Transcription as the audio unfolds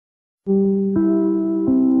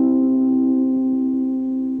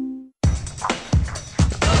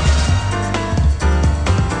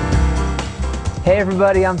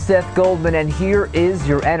everybody, I'm Seth Goldman, and here is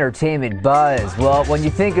your entertainment buzz. Well, when you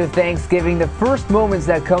think of Thanksgiving, the first moments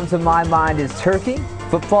that come to my mind is turkey,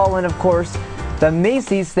 football, and of course, the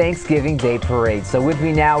Macy's Thanksgiving Day Parade. So with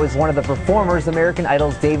me now is one of the performers, American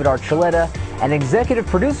Idol's David Archuleta, and executive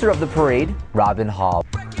producer of the parade, Robin Hall.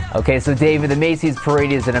 Okay, so David, the Macy's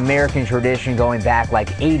Parade is an American tradition going back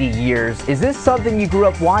like 80 years. Is this something you grew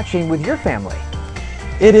up watching with your family?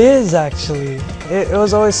 It is, actually. It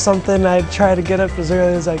was always something I'd try to get up as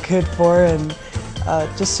early as I could for and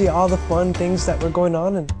just see all the fun things that were going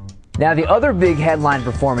on. Now, the other big headline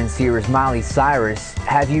performance here is Miley Cyrus.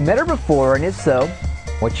 Have you met her before, and if so,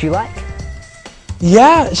 what's she like?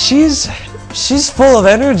 Yeah, she's full of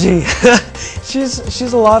energy.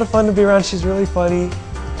 she's a lot of fun to be around. She's really funny.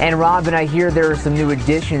 And Robin, I hear there are some new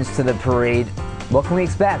additions to the parade. What can we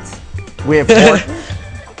expect? We have Ford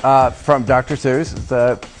from Dr. Seuss. It's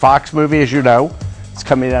a Fox movie, as you know. It's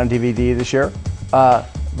coming out on DVD this year.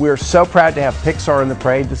 We're so proud to have Pixar in the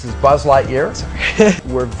parade. This is Buzz Lightyear.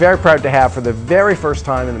 We're very proud to have, for the very first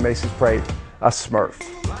time in the Macy's Parade, a Smurf.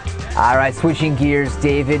 All right, switching gears,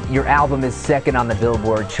 David, your album is second on the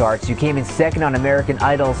Billboard charts. You came in second on American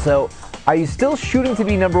Idol, so are you still shooting to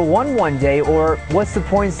be #1 one day, or what's the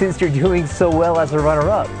point since you're doing so well as a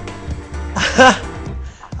runner-up?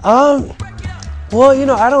 Well, you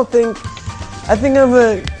know, I think I'm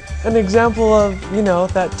an example of, you know,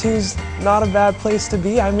 that 2's not a bad place to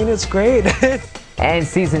be. I mean, it's great. And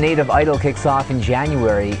season 8 of Idol kicks off in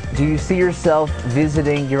January. Do you see yourself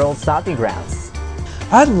visiting your old stomping grounds?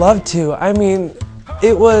 I'd love to. I mean,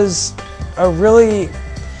 it was a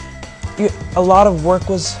lot of work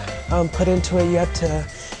was put into it.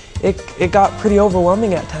 It got pretty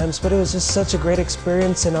overwhelming at times, but it was just such a great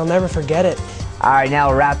experience, and I'll never forget it. All right, now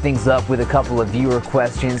we'll wrap things up with a couple of viewer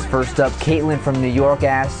questions. First up, Caitlin from New York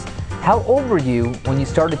asks, how old were you when you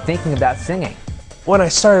started thinking about singing? When I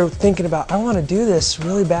started thinking about, I want to do this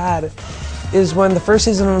really bad, is when the first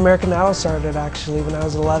season of American Idol started, actually, when I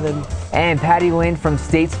was 11. And Patty Lynn from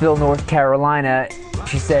Statesville, North Carolina,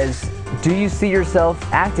 she says, do you see yourself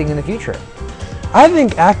acting in the future? I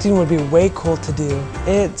think acting would be way cool to do.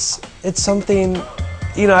 It's something,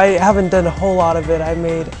 you know, I haven't done a whole lot of it. I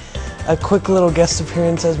made a quick little guest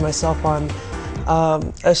appearance as myself on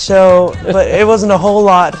a show, but it wasn't a whole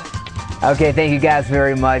lot. Okay, thank you guys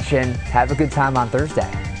very much, and have a good time on Thursday.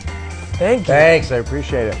 Thank you. Thanks, I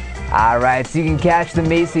appreciate it. All right, so you can catch the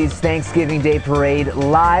Macy's Thanksgiving Day Parade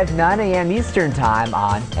live 9 a.m. Eastern Time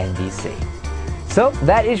on NBC. So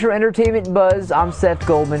that is your entertainment buzz. I'm Seth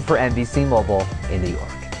Goldman for NBC Mobile in New York.